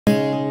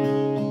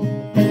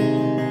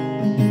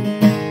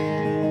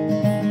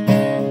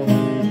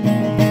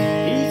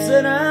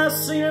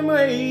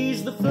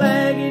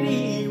flag at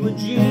Iwo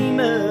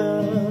Jima.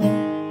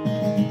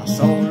 I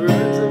saw the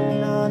ruins of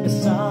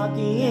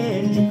Nagasaki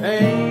in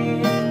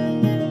Japan,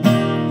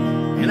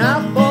 and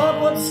I fought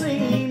what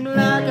seemed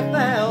like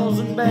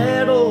 1,000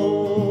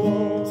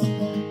 battles.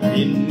 I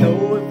didn't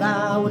know if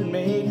I would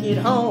make it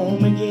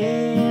home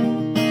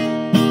again.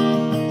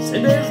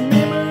 Said there's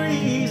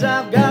memories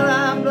I've got,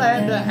 I'm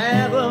glad to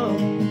have them,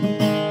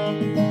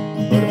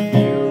 but a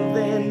few of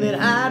them that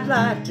I'd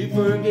like to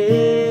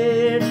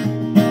forget.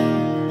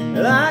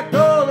 Like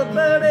all the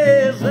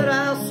buddies that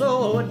I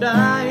saw were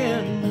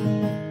dying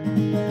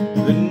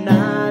the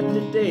night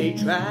that they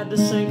tried to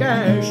sink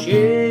our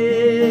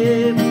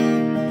ship.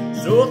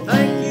 So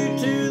thank you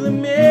to the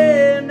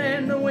men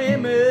and the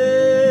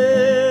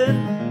women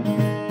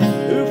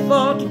who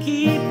fought to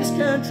keep this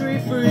country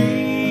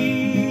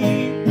free.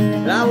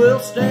 And I will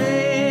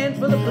stand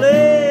for the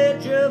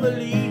Pledge of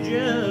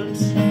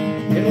Allegiance,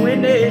 and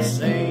when they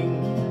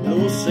sing,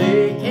 they'll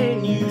say,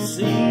 can you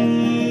see?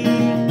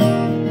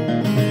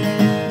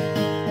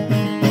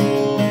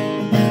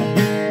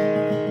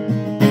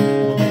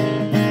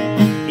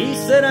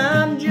 Said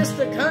I'm just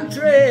a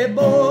country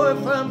boy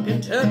from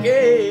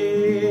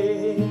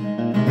Kentucky,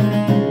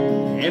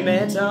 and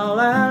that's all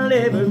I'll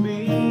ever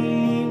be.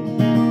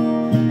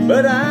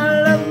 But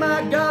I love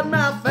my God,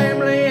 my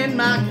family, and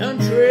my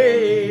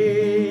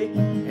country,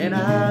 and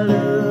I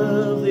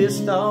love this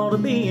thought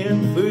of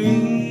being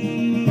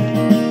free.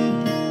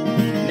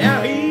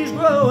 Now he's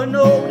growing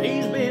old,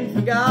 he's been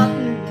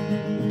forgotten,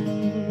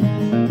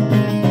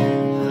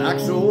 like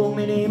so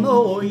many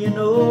more, you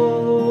know.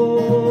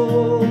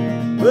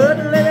 But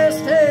let us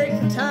take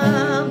the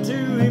time to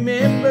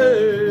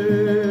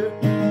remember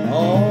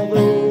all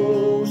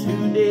those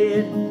who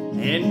did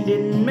and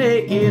didn't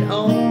make it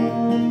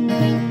home.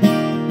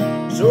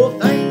 So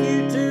thank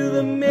you to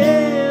the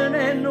men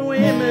and the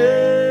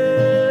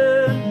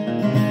women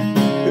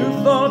who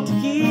fought to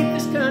keep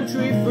this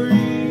country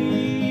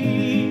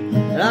free.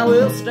 And I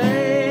will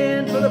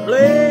stand for the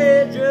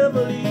Pledge of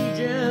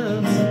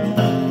Allegiance,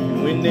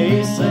 and when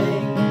they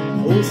sing,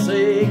 oh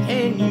say,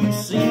 can you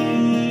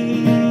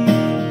see?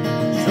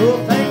 So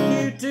thank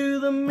you to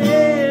the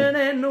men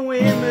and the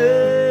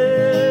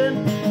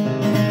women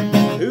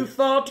who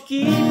fought to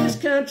keep this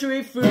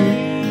country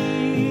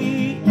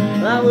free.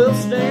 I will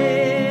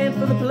stand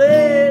for the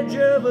Pledge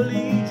of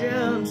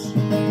Allegiance,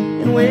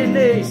 and when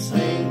they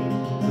sing,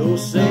 they'll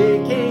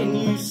say, can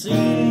you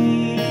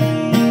see?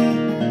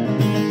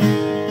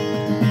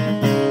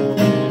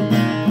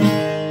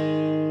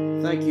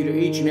 Thank you to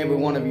each and every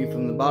one of you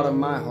from the bottom of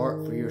my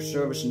heart for your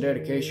service and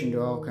dedication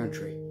to our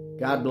country.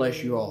 God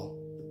bless you all.